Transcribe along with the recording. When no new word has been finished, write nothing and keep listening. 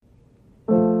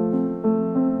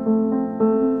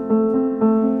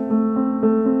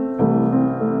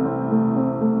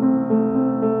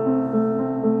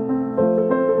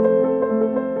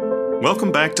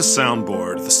back to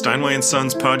Soundboard, the Steinway &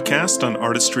 Sons podcast on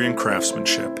artistry and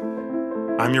craftsmanship.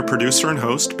 I'm your producer and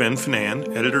host, Ben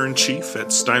Finan, editor-in-chief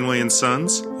at Steinway &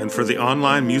 Sons, and for the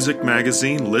online music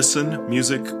magazine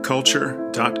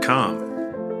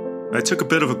listenmusicculture.com. I took a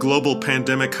bit of a global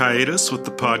pandemic hiatus with the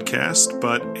podcast,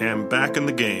 but am back in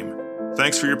the game.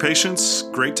 Thanks for your patience.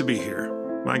 Great to be here.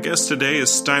 My guest today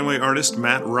is Steinway artist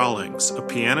Matt Rawlings, a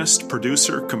pianist,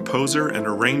 producer, composer, and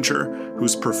arranger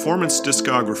whose performance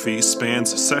discography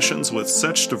spans sessions with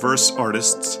such diverse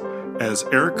artists as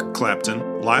Eric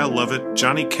Clapton, Lyle Lovett,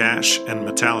 Johnny Cash, and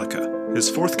Metallica. His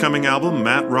forthcoming album,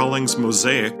 Matt Rawlings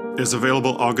Mosaic, is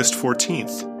available August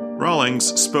 14th.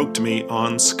 Rawlings spoke to me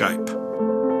on Skype.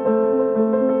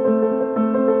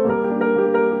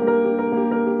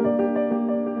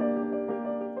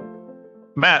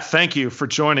 Matt, thank you for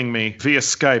joining me via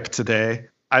Skype today.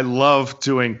 I love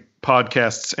doing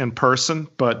podcasts in person,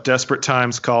 but desperate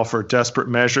times call for desperate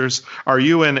measures. Are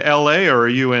you in LA or are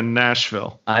you in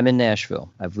Nashville? I'm in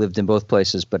Nashville. I've lived in both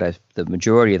places, but the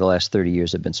majority of the last 30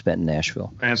 years have been spent in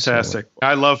Nashville. Fantastic. So,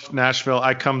 I love Nashville.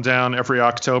 I come down every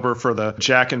October for the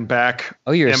Jack and Back.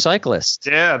 Oh, you're a cyclist.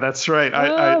 Yeah, that's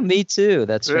right. Me too.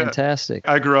 That's fantastic.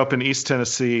 I grew up in East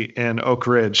Tennessee in Oak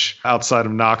Ridge outside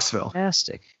of Knoxville.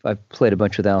 Fantastic. I've played a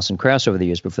bunch with Alison Krauss over the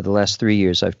years, but for the last 3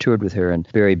 years, I've toured with her.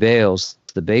 And Barry Bales,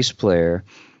 the bass player,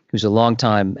 who's a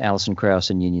longtime Alison Krauss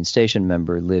and Union Station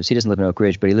member, he doesn't live in Oak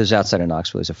Ridge, but he lives outside of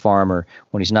Knoxville. He's a farmer.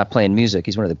 When he's not playing music,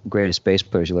 he's one of the greatest bass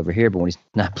players you'll ever hear, but when he's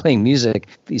not playing music,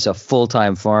 he's a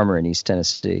full-time farmer in East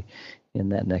Tennessee in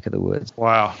that neck of the woods.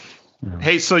 Wow.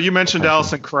 Hey, so you mentioned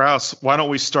Alison Krauss. Why don't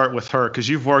we start with her? Because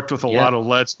you've worked with a lot of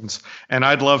legends, and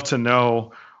I'd love to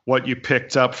know what you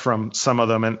picked up from some of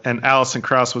them. And Alison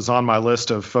Krauss was on my list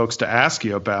of folks to ask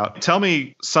you about. Tell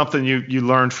me something you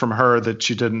learned from her that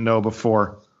you didn't know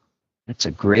before. That's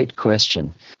a great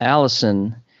question.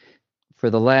 Alison,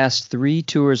 for the last 3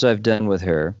 tours I've done with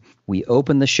her, we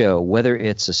open the show, whether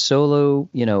it's a solo,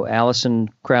 Alison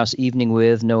Krauss evening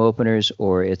with no openers,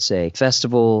 or it's a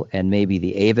festival and maybe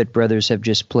the Avett Brothers have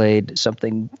just played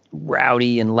something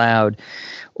rowdy and loud,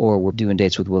 or we're doing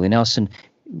dates with Willie Nelson.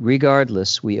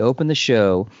 Regardless, we open the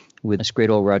show with this great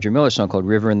old Roger Miller song called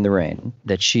River in the Rain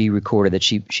that she recorded, that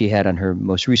she had on her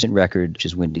most recent record, which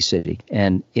is Windy City.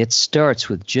 And it starts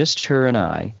with just her and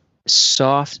I,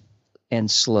 soft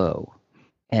and slow.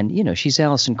 And, she's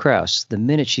Alison Krauss. The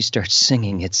minute she starts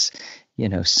singing, it's,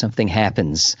 something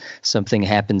happens. Something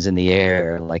happens in the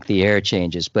air, like the air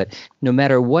changes. But no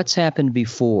matter what's happened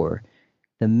before,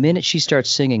 the minute she starts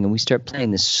singing and we start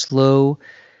playing this slow,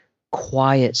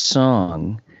 quiet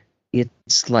song,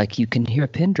 it's like you can hear a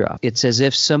pin drop. It's as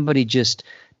if somebody just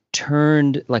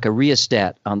turned like a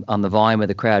rheostat on the volume of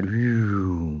the crowd,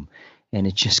 and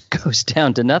it just goes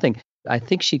down to nothing. I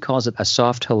think she calls it a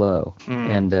soft hello.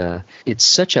 And it's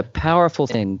such a powerful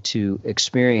thing to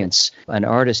experience an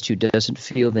artist who doesn't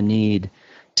feel the need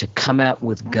to come out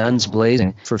with guns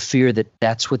blazing for fear that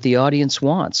that's what the audience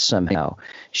wants somehow.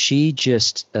 She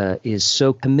just is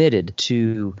so committed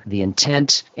to the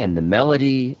intent and the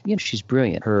melody. She's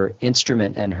brilliant. Her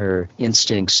instrument and her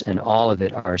instincts and all of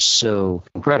it are so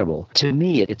incredible. To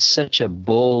me, it's such a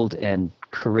bold and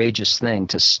courageous thing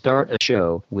to start a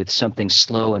show with something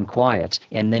slow and quiet,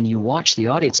 and then you watch the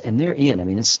audience and they're in. I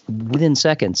mean, it's within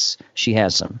seconds she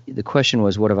has them. The question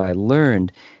was, what have I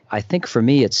learned? I think for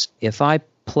me, it's if I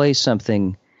play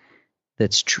something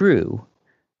that's true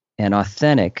and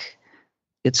authentic,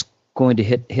 it's going to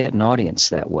hit an audience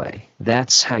that way.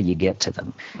 That's how you get to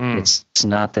them. It's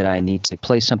not that I need to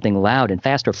play something loud and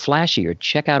fast or flashy or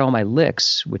check out all my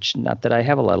licks, which not that I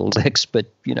have a lot of licks, but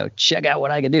check out what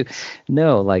I can do.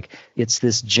 No, like it's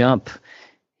this jump.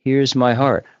 Here's my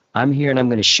heart. I'm here and I'm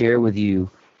going to share with you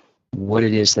what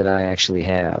it is that I actually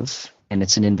have, and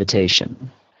it's an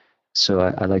invitation. So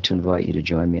I'd like to invite you to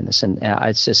join me in this. And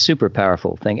it's a super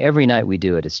powerful thing. Every night we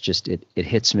do it, it's just, it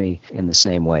hits me in the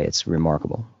same way. It's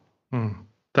remarkable.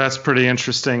 That's pretty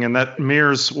interesting. And that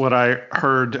mirrors what I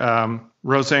heard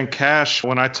Rosanne Cash,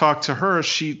 when I talked to her,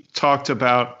 she talked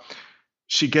about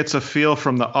she gets a feel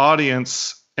from the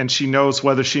audience and she knows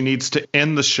whether she needs to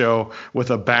end the show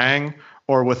with a bang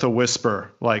or with a whisper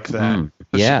like that.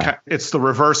 Yeah. It's the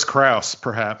reverse Krauss,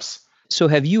 perhaps. So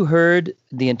have you heard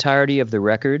the entirety of the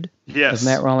record of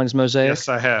Matt Rawlings Mosaic? Yes,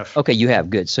 I have. Okay, you have.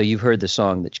 Good. So you've heard the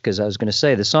song, because I was going to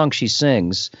say the song she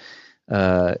sings,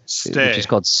 Stay, which is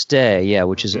called Stay,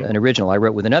 which is an original I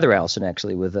wrote with another Alison,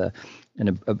 actually, with an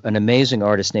amazing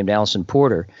artist named Alison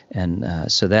Porter.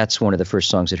 And so that's one of the first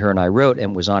songs that her and I wrote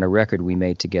and was on a record we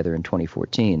made together in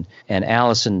 2014. And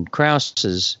Alison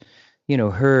Krauss's,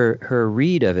 her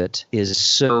read of it is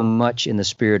so much in the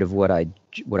spirit of what I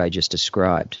what I just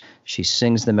described. She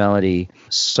sings the melody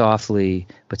softly,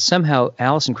 but somehow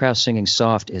Alison Krauss singing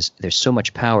soft there's so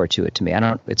much power to it to me.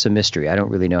 It's a mystery. I don't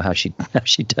really know how she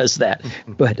does that,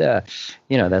 but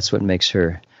that's what makes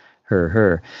her.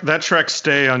 That track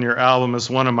Stay on your album is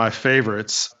one of my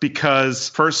favorites because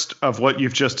first of what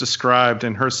you've just described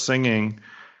and her singing,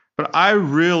 but I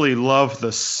really love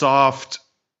the soft,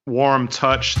 warm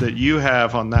touch that you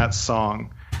have on that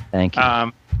song. Thank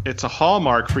you. It's a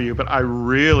hallmark for you, but I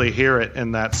really hear it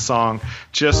in that song.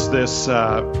 Just this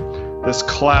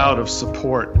cloud of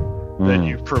support that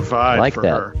you provide for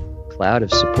her. Cloud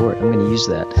of support. I'm going to use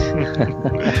that.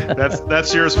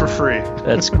 That's yours for free.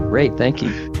 That's great. Thank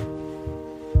you.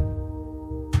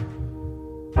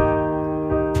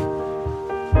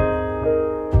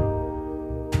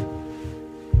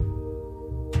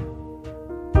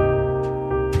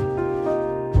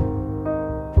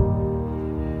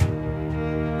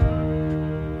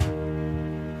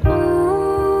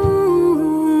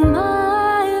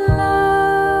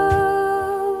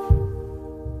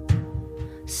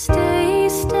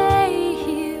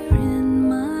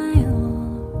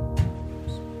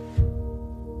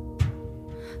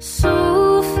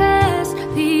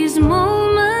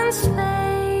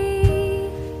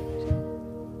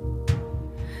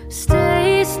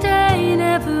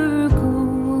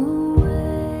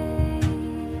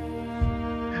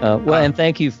 And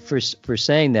thank you for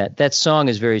saying that. That song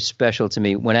is very special to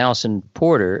me. When Alison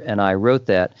Porter and I wrote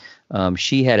that,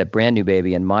 she had a brand new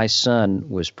baby, and my son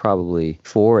was probably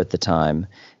 4 at the time.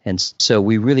 And so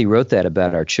we really wrote that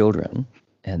about our children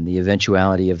and the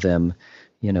eventuality of them,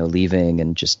 leaving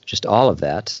and just all of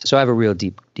that. So I have a real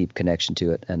deep connection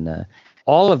to it. And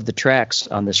all of the tracks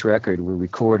on this record were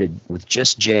recorded with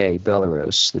just Jay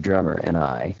Bellerose, the drummer, and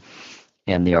I.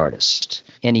 And the artist.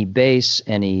 Any bass,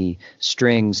 any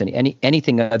strings,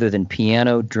 anything other than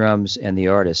piano, drums, and the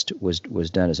artist was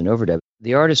done as an overdub.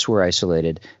 The artists were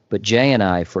isolated, but Jay and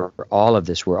I, for all of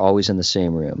this, were always in the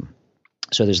same room.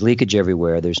 So there's leakage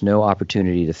everywhere. There's no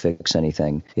opportunity to fix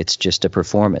anything. It's just a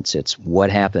performance. It's what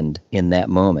happened in that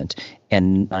moment.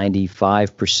 And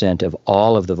 95% of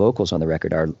all of the vocals on the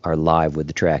record are live with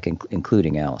the track,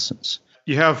 including Alison's.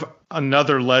 You have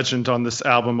another legend on this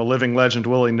album, a living legend,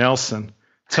 Willie Nelson.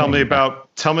 Tell me about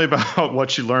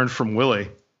what you learned from Willie.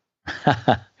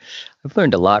 I've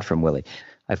learned a lot from Willie.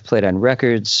 I've played on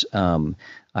records.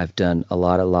 I've done a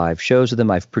lot of live shows with him.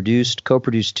 I've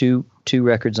co-produced two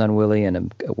records on Willie, and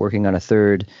I'm working on a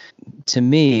third. To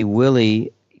me,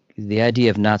 Willie, the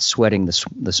idea of not sweating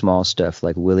the small stuff,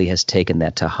 like Willie has taken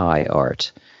that to high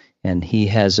art, and he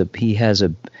has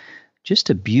just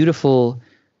a beautiful,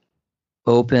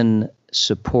 open,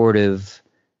 supportive,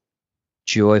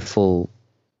 joyful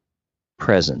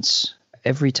presence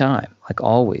every time, like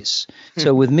always.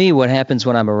 So with me, what happens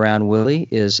when I'm around Willie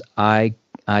is I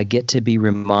get to be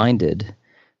reminded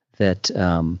that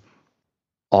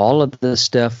all of the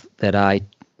stuff that I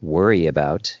worry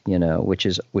about, which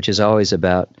is always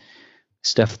about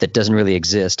stuff that doesn't really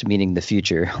exist, meaning the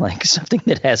future, like something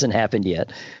that hasn't happened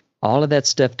yet. All of that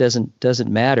stuff doesn't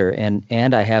matter,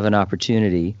 and I have an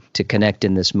opportunity to connect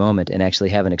in this moment and actually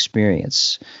have an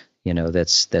experience,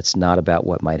 that's not about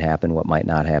what might happen, what might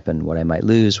not happen, what I might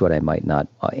lose, what I might not,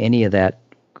 any of that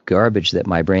garbage that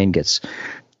my brain gets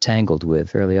tangled with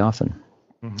fairly often.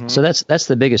 Mm-hmm. So that's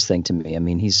the biggest thing to me. I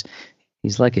mean, he's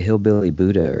like a hillbilly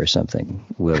Buddha or something,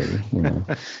 Willie.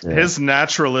 His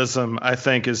naturalism, I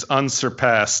think, is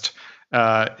unsurpassed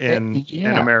in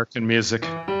American music.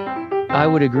 I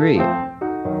would agree.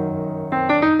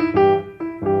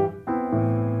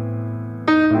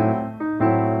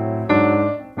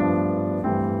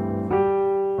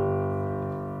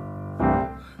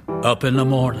 Up in the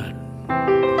morning,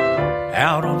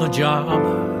 out on the job,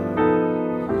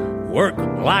 work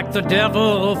like the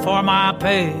devil for my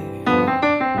pay.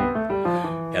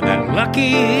 And that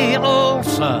lucky old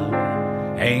son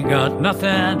ain't got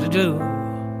nothing to do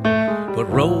but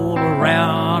roll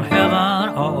around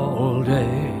heaven all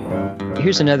day.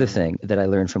 Here's another thing that I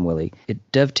learned from Willie.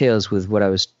 It dovetails with what I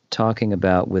was talking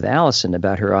about with Alison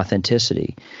about her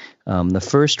authenticity. The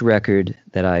first record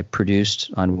that I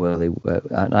produced on Willie,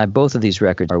 both of these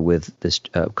records are with this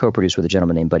co-produced with a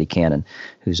gentleman named Buddy Cannon,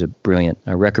 who's a brilliant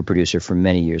record producer for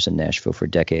many years in Nashville, for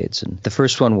decades. And the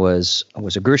first one was a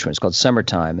Gershwin. It's called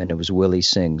Summertime, and it was Willie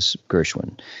sings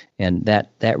Gershwin. And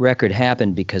that record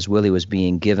happened because Willie was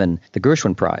being given the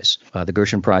Gershwin Prize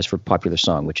for Popular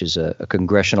Song, which is a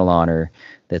congressional honor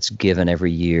that's given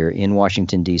every year in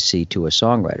Washington, D.C. to a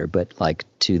songwriter, but like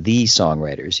to the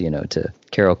songwriters, to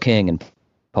Carole King and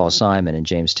Paul Simon and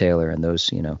James Taylor and those,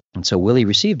 And so Willie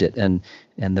received it. And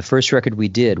the first record we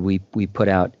did, we put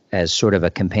out as sort of a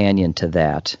companion to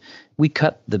that. We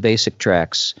cut the basic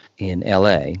tracks in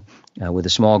L.A., with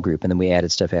a small group, and then we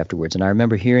added stuff afterwards. And I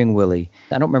remember hearing Willie,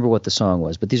 I don't remember what the song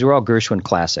was, but these were all Gershwin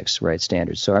classics, right,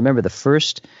 standards. So I remember the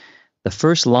first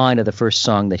line of the first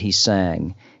song that he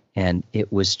sang, and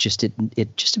it was just,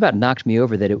 it just about knocked me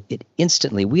over that it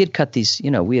instantly, we had cut these,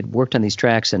 we had worked on these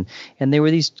tracks, and they were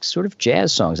these sort of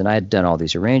jazz songs, and I had done all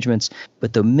these arrangements,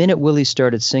 but the minute Willie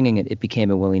started singing it, it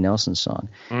became a Willie Nelson song.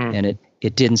 And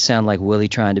it didn't sound like Willie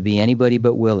trying to be anybody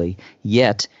but Willie,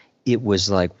 yet it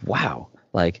was like, wow,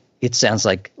 like, it sounds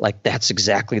like that's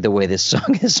exactly the way this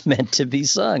song is meant to be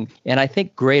sung. And I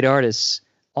think great artists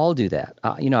all do that.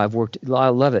 I've worked, I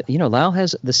love it. Lyle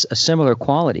has a similar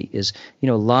quality is,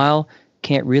 Lyle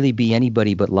can't really be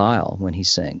anybody but Lyle when he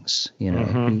sings.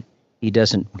 He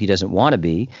doesn't want to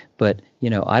be, but,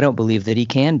 I don't believe that he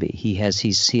can be. He has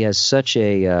such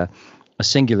a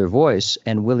singular voice,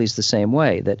 and Willie's the same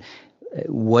way, that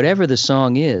whatever the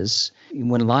song is,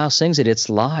 when Lyle sings it, it's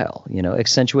Lyle,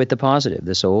 accentuate the positive,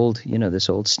 this old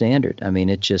standard. I mean,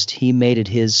 he made it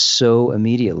his so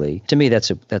immediately. To me, that's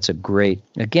a great,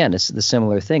 again, it's the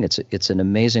similar thing. It's an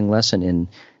amazing lesson in,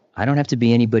 I don't have to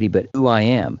be anybody but who I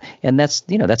am. And that's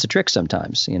a trick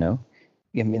sometimes, I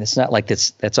mean, it's not like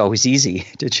that's always easy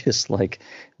to just like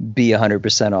be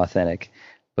 100% authentic,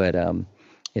 but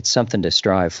it's something to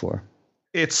strive for.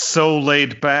 It's so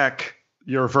laid back.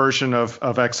 Your version of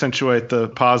Accentuate the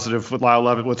Positive with Lyle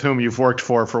Lovett, with whom you've worked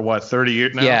for what, 30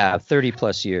 years now? Yeah, 30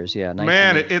 plus years. Yeah.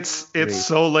 Man, it's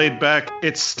so laid back.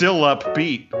 It's still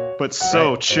upbeat, but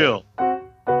so chill.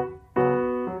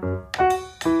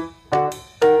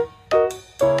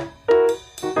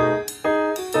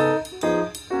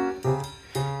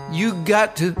 You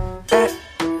got to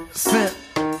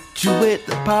accentuate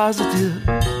the positive,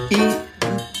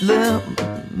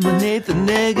 eliminate the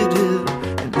negative,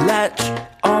 and latch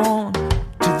on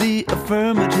to the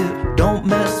affirmative. Don't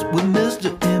mess with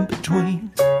Mr. In-Between.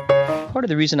 Part of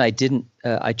the reason I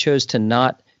chose to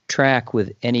not track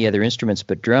with any other instruments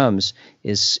but drums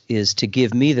is to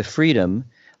give me the freedom,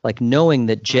 like knowing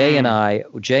that Jay and I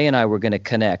were going to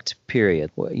connect,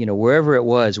 period. Wherever it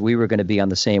was, we were going to be on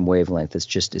the same wavelength. It's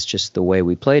just the way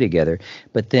we play together.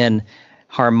 But then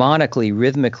harmonically,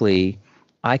 rhythmically,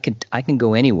 I can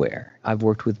go anywhere. I've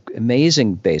worked with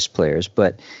amazing bass players,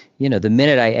 but the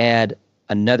minute I add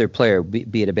another player,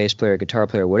 be it a bass player, a guitar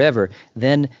player, whatever,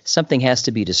 then something has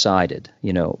to be decided.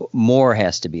 More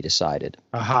has to be decided.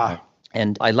 Aha.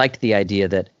 And I liked the idea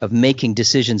of making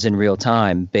decisions in real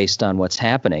time based on what's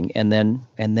happening, and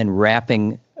then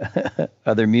wrapping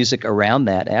other music around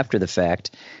that after the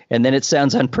fact, and then it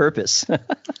sounds on purpose.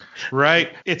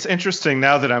 Right. It's interesting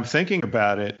now that I'm thinking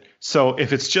about it. So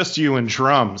if it's just you and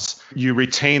drums, you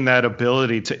retain that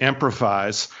ability to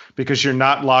improvise because you're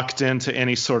not locked into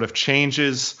any sort of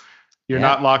changes. You're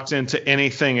not locked into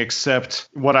anything except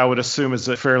what I would assume is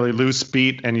a fairly loose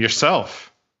beat and yourself.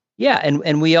 Yeah,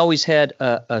 and we always had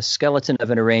a skeleton of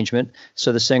an arrangement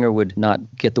so the singer would not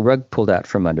get the rug pulled out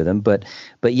from under them. But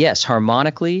yes,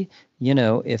 harmonically,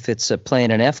 if it's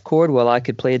playing an F chord, well, I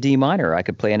could play a D minor. I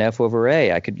could play an F over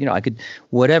A. I could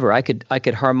whatever. I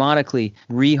could harmonically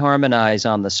reharmonize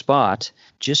on the spot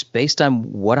just based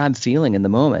on what I'm feeling in the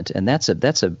moment. And that's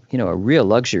a real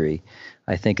luxury,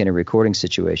 I think, in a recording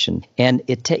situation. And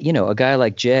a guy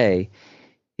like Jay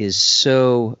is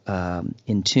so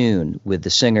in tune with the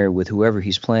singer, with whoever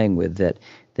he's playing with, that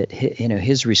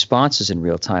his responses in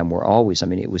real time were always,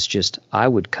 it was just, I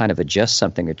would kind of adjust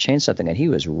something or change something, and he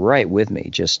was right with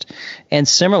me. And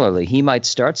similarly, he might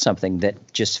start something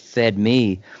that just fed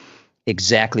me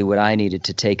exactly what I needed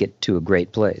to take it to a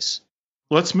great place.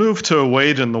 Let's move to A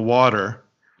Wade in the Water.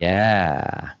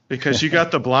 Yeah. Because you got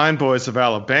the Blind Boys of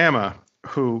Alabama,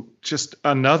 who just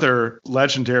another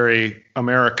legendary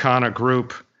Americana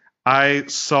group. I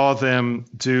saw them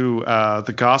do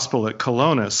the gospel at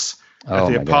Colonus at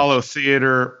the Apollo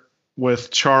Theater with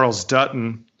Charles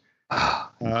Dutton.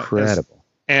 Incredible.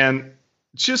 And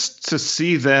just to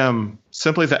see them,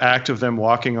 simply the act of them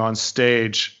walking on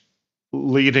stage,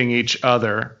 leading each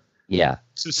other. Yeah.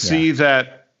 To see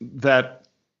that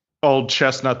old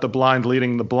chestnut, the blind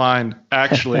leading the blind,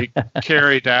 actually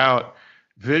carried out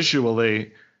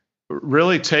visually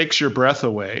really takes your breath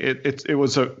away. It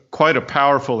was quite a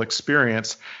powerful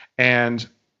experience, and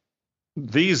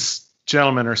these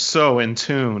gentlemen are so in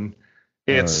tune.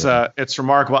 It's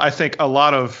remarkable. I think a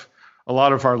lot of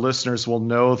our listeners will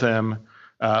know them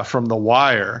from The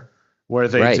Wire, where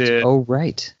they did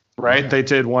right? They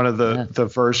did one of the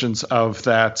versions of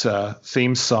that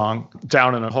theme song,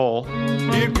 Down in a Hole.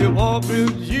 If you walk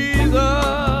with Jesus,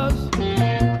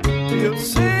 he'll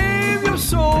save your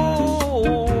soul.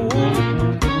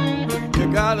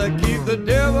 You gotta keep the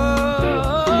devil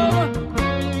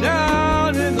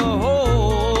down in the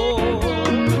hole.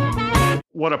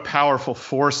 What a powerful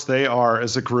force they are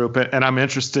as a group, and I'm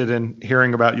interested in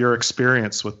hearing about your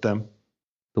experience with them.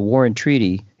 The War and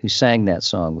Treaty, who sang that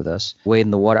song with us, Wade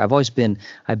in the Water. I've always been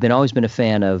a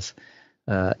fan of,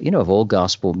 of old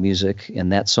gospel music,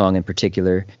 and that song in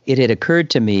particular. It had occurred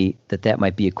to me that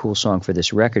might be a cool song for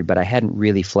this record, but I hadn't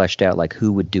really fleshed out like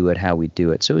who would do it, how we'd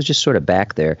do it. So it was just sort of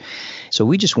back there. So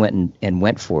we just went and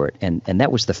went for it, and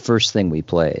that was the first thing we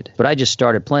played. But I just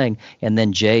started playing, and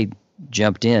then Jay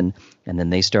jumped in, and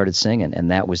then they started singing,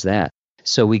 and that was that.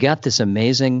 So we got this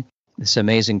amazing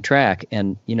track,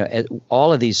 and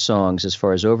all of these songs, as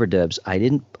far as overdubs, I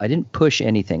didn't push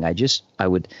anything. I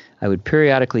would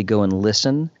periodically go and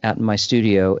listen out in my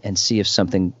studio and see if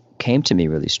something came to me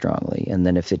really strongly, and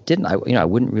then if it didn't, I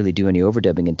wouldn't really do any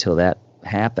overdubbing until that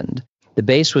happened. The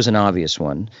bass was an obvious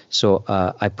one, so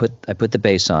I put the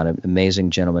bass on. An amazing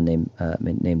gentleman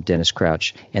named Dennis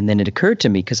Crouch, and then it occurred to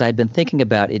me, because I'd been thinking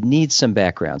about it needs some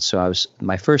background. So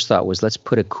my first thought was, let's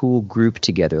put a cool group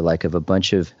together, like of a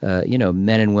bunch of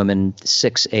men and women,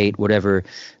 6, 8, whatever,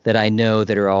 that I know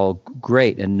that are all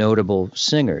great and notable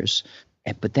singers.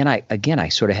 But then I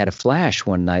sort of had a flash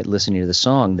one night listening to the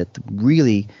song that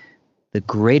the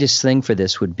greatest thing for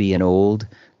this would be an old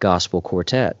gospel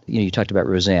quartet. You talked about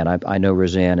Roseanne. I know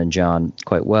Roseanne and John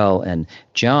quite well, and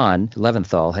John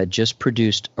Leventhal had just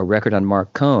produced a record on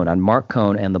Mark Cohn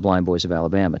and the Blind Boys of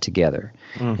Alabama together.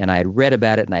 And I had read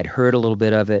about it, and I'd heard a little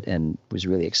bit of it and was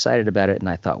really excited about it, and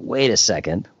I thought, wait a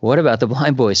second, what about the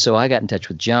Blind Boys? So I got in touch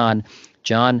with John.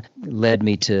 John led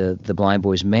me to the Blind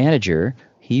Boys manager.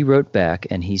 He wrote back,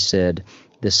 and he said,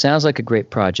 this sounds like a great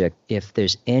project. If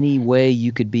there's any way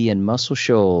you could be in Muscle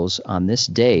Shoals on this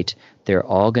date, they're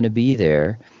all going to be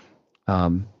there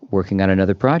working on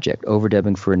another project,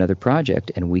 overdubbing for another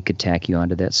project, and we could tack you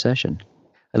onto that session.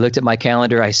 I looked at my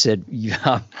calendar. I said,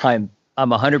 I'm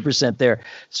 100% there.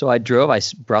 So I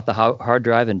brought the hard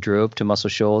drive and drove to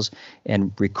Muscle Shoals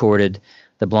and recorded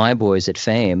the Blind Boys at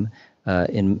Fame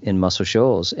in Muscle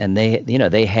Shoals, and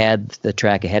they had the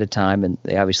track ahead of time, and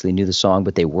they obviously knew the song,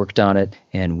 but they worked on it,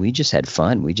 and we just had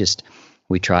fun. We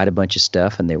tried a bunch of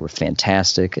stuff, and they were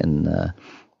fantastic, and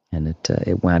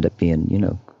it wound up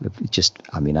being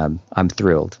I'm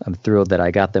thrilled. I'm thrilled that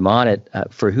I got them on it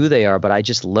for who they are, but I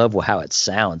just love how it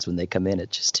sounds when they come in.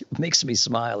 It just makes me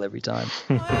smile every time.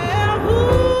 Who's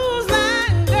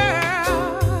that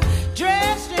girl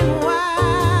dressed in white?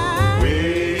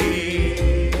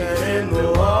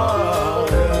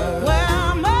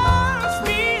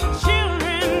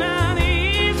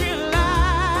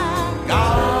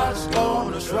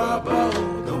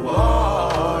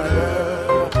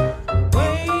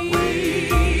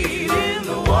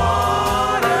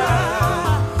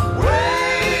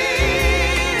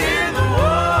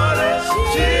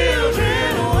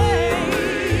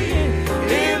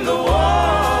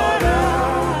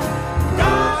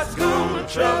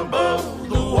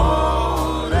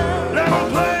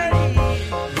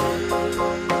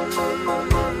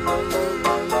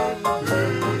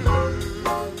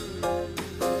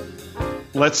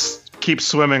 Let's keep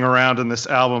swimming around in this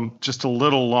album just a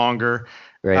little longer.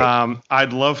 Right.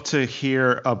 I'd love to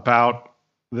hear about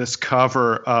this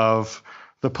cover of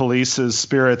The Police's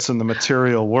Spirits in the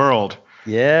Material World.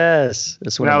 Yes,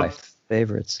 that's one of my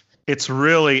favorites. It's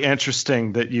really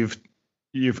interesting that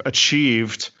you've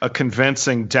achieved a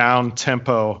convincing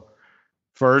down-tempo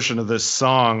version of this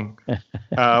song,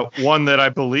 one that I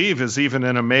believe is even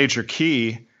in a major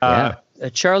key.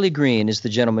 Charlie Green is the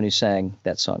gentleman who sang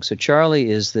that song. So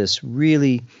Charlie is this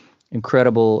really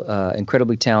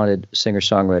incredibly talented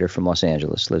singer-songwriter from Los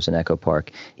Angeles, lives in Echo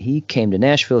Park. He came to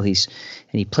Nashville, and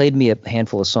he played me a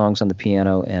handful of songs on the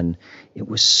piano, and it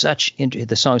was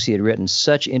the songs he had written,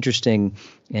 such interesting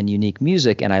and unique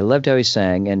music, and I loved how he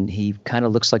sang, and he kind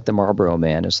of looks like the Marlboro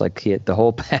Man. It's like he had the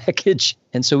whole package.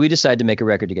 And so we decided to make a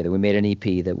record together. We made an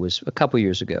EP that was a couple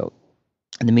years ago.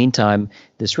 In the meantime,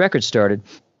 this record started.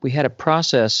 We had a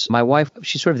process. My wife,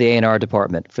 she's sort of the A&R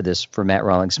department for Matt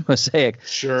Rawlings' Mosaic.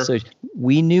 Sure. So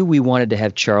we knew we wanted to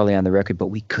have Charlie on the record, but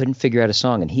we couldn't figure out a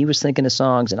song. And he was thinking of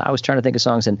songs, and I was trying to think of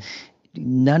songs, and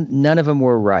none of them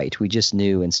were right. We just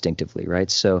knew instinctively,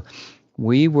 right? So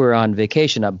we were on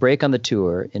vacation, a break on the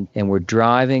tour, and we're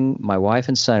driving. My wife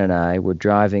and son and I were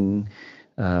driving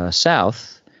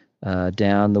south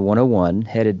down the 101,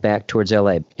 headed back towards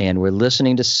L.A., and we're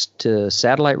listening to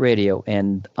satellite radio,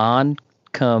 and on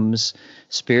comes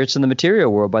Spirits in the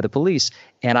Material World by the Police.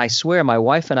 And I swear my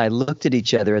wife and I looked at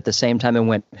each other at the same time and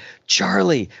went,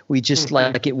 Charlie. We just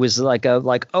like, it was like,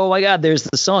 oh my God, there's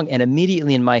the song. And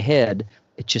immediately in my head,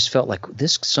 it just felt like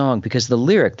this song, because the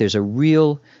lyric, there's a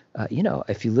real,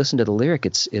 if you listen to the lyric,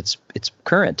 it's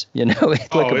current,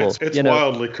 applicable. It's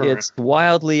wildly current. It's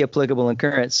wildly applicable and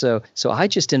current. So I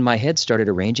just in my head started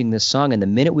arranging this song. And the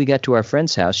minute we got to our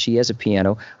friend's house, she has a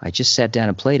piano. I just sat down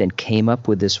and played and came up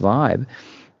with this vibe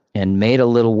and made a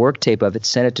little work tape of it,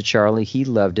 sent it to Charlie. He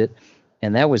loved it.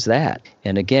 And that was that.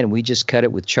 And again, we just cut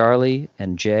it with Charlie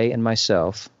and Jay and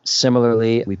myself.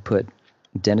 Similarly, we put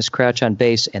Dennis Crouch on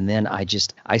bass, and then I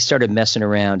started messing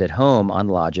around at home on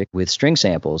Logic with string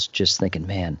samples, just thinking,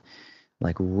 man,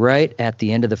 like right at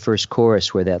the end of the first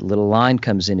chorus where that little line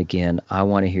comes in again, I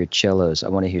want to hear cellos, I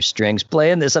want to hear strings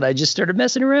playing this, and I just started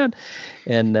messing around,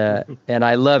 and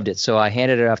I loved it. So I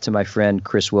handed it off to my friend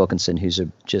Chris Wilkinson, who's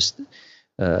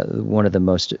one of the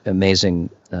most amazing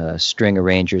string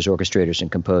arrangers, orchestrators,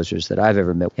 and composers that I've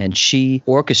ever met. And she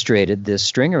orchestrated this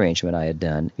string arrangement I had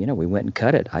done. We went and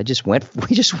cut it. We just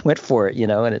went for it,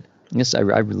 and I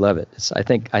love it. I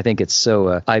think it's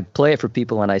so. I play it for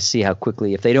people, and I see how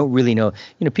quickly, if they don't really know,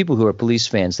 people who are Police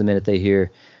fans, the minute they hear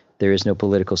there is no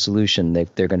political solution,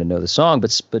 they're going to know the song.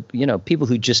 But people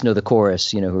who just know the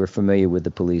chorus, who are familiar with the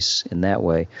Police in that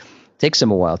way, it takes them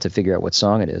a while to figure out what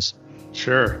song it is.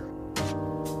 Sure.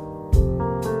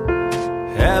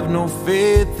 Have no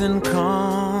faith in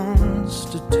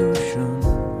Constitution.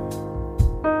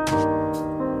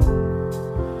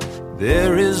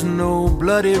 There is no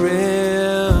bloody revolution.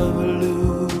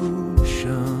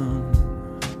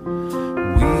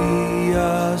 We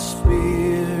are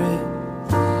spirit.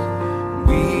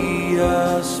 We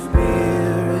are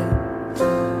spirit.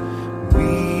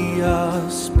 We are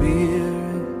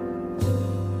spirit.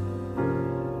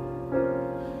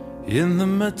 In the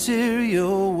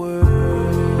material world.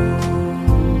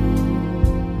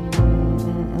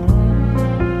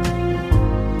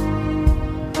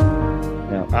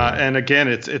 And again,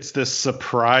 it's this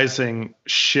surprising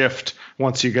shift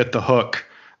once you get the hook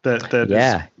that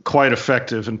is quite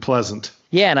effective and pleasant.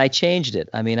 Yeah, and I changed it.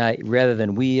 I mean, rather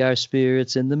than we are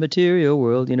spirits in the material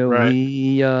world, right.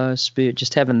 We are spirit,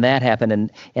 just having that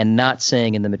happen and not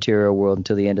saying in the material world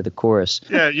until the end of the chorus.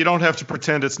 Yeah, you don't have to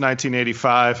pretend it's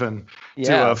 1985 and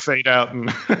do a fade out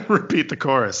and repeat the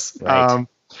chorus. Right.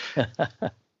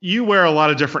 You wear a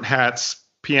lot of different hats,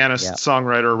 pianist,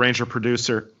 songwriter, arranger,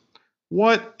 producer.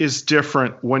 What is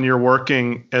different when you're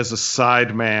working as a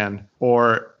sideman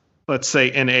or, let's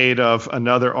say, in aid of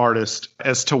another artist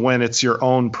as to when it's your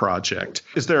own project?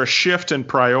 Is there a shift in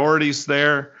priorities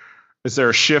there? Is there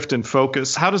a shift in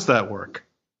focus? How does that work?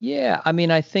 Yeah, I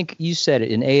mean, I think you said it,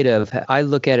 in aid of. I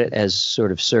look at it as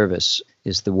sort of service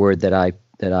is the word that I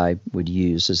would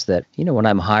use, is that, when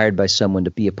I'm hired by someone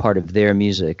to be a part of their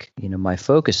music, my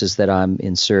focus is that I'm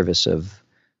in service of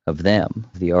them,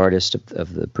 the artist,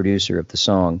 of the producer of the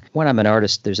song. When I'm an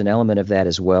artist, there's an element of that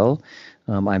as well.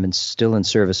 I'm still in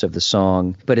service of the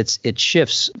song, but it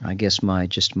shifts. I guess my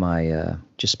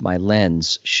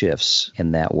lens shifts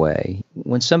in that way.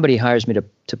 When somebody hires me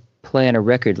to play on a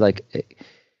record, like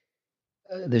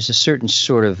there's a certain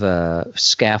sort of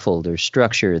scaffold or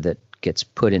structure that gets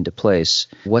put into place.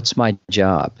 What's my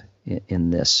job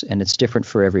in this? And it's different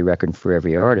for every record and for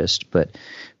every artist, but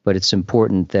it's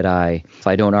important that if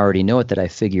I don't already know it, that I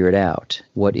figure it out.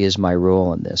 What is my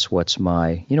role in this? What's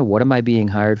my, what am I being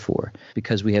hired for?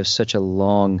 Because we have such a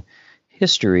long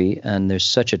history and there's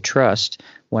such a trust.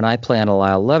 When I play on a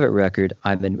Lyle Lovett record,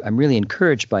 I'm really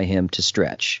encouraged by him to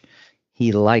stretch.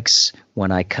 He likes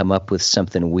when I come up with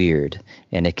something weird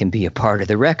and it can be a part of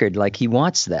the record, like he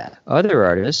wants that. Other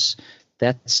artists,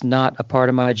 that's not a part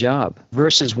of my job.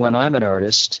 Versus when I'm an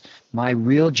artist, my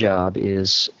real job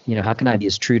is, how can I be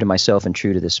as true to myself and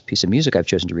true to this piece of music I've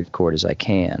chosen to record as I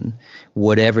can,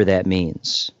 whatever that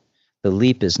means. The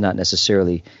leap is not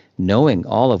necessarily knowing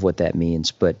all of what that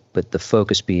means, but the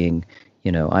focus being,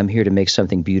 I'm here to make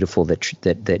something beautiful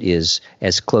that is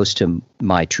as close to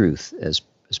my truth as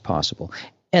possible.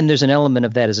 And there's an element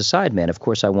of that as a sideman. Of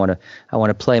course, I want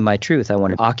to play my truth. I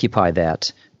want to occupy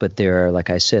that. But there are, like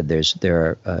I said,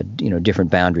 there are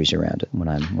different boundaries around it when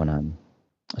I'm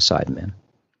a sideman.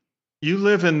 You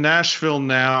live in Nashville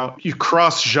now. You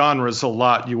cross genres a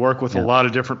lot. You work with a lot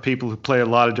of different people who play a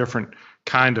lot of different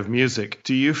kind of music.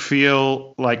 Do you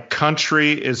feel like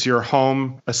country is your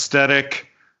home aesthetic?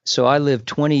 So I lived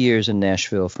 20 years in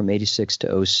Nashville from 86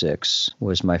 to 06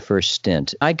 was my first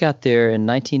stint. I got there in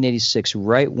 1986,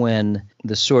 right when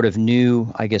the sort of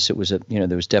new, I guess it was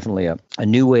there was definitely a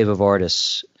new wave of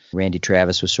artists. Randy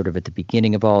Travis was sort of at the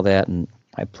beginning of all that, and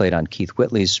I played on Keith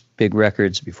Whitley's big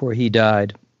records before he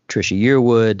died. Trisha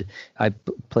Yearwood. I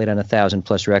played on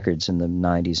 1,000+ records in the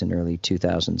 90s and early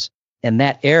 2000s. And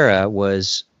that era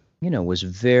was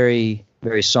very,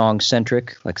 very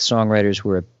song-centric. Like songwriters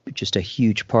were just a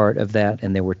huge part of that,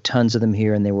 and there were tons of them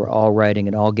here, and they were all writing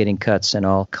and all getting cuts and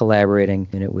all collaborating,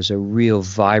 and it was a real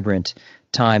vibrant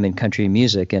time in country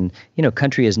music. And,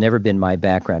 country has never been my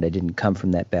background. I didn't come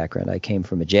from that background. I came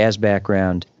from a jazz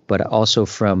background, but also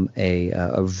from a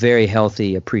very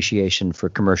healthy appreciation for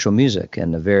commercial music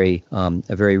and a very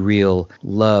real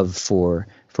love for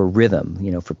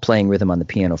rhythm, for playing rhythm on the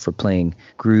piano, for playing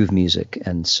groove music.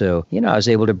 And so, I was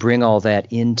able to bring all that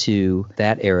into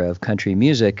that era of country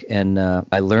music, and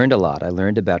I learned a lot. I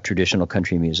learned about traditional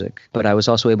country music, but I was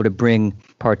also able to bring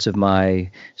parts of my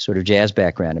sort of jazz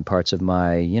background and parts of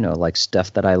my, like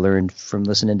stuff that I learned from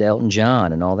listening to Elton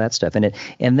John and all that stuff.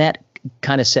 And that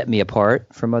kind of set me apart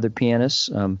from other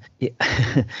pianists.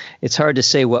 It's hard to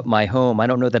say what my home. I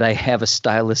don't know that I have a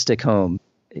stylistic home.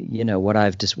 What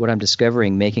I'm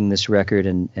discovering making this record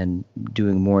and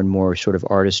doing more and more sort of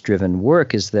artist-driven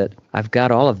work is that I've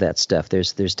got all of that stuff.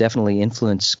 There's definitely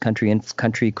influence,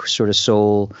 country sort of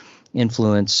soul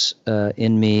influence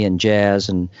in me, and jazz,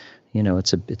 and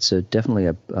it's definitely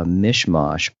a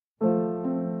mishmash.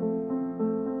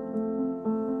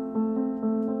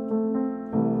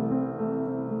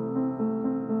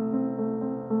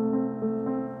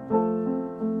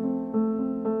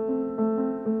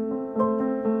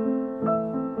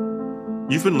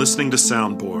 You've been listening to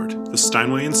Soundboard, the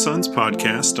Steinway & Sons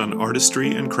podcast on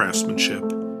artistry and craftsmanship.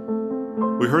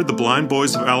 We heard the Blind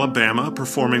Boys of Alabama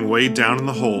performing Way Down in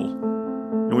the Hole,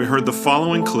 and we heard the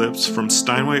following clips from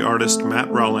Steinway artist Matt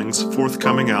Rawlings'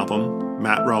 forthcoming album,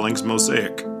 Matt Rawlings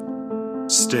Mosaic.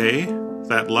 Stay,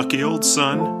 That Lucky Old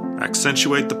Sun,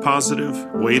 Accentuate the Positive,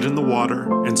 Wade in the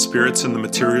Water, and Spirits in the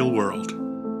Material World.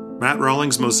 Matt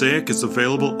Rawlings Mosaic is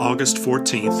available August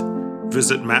 14th.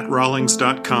 Visit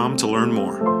mattrawlings.com to learn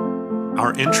more.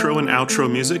 Our intro and outro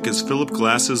music is Philip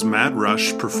Glass's Mad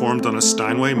Rush, performed on a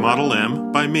Steinway Model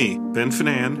M by me, Ben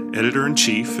Finan,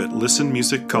 Editor-in-Chief at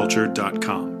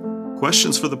listenmusicculture.com.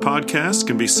 Questions for the podcast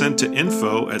can be sent to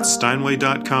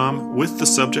info@steinway.com with the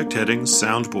subject heading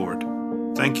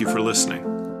Soundboard. Thank you for listening.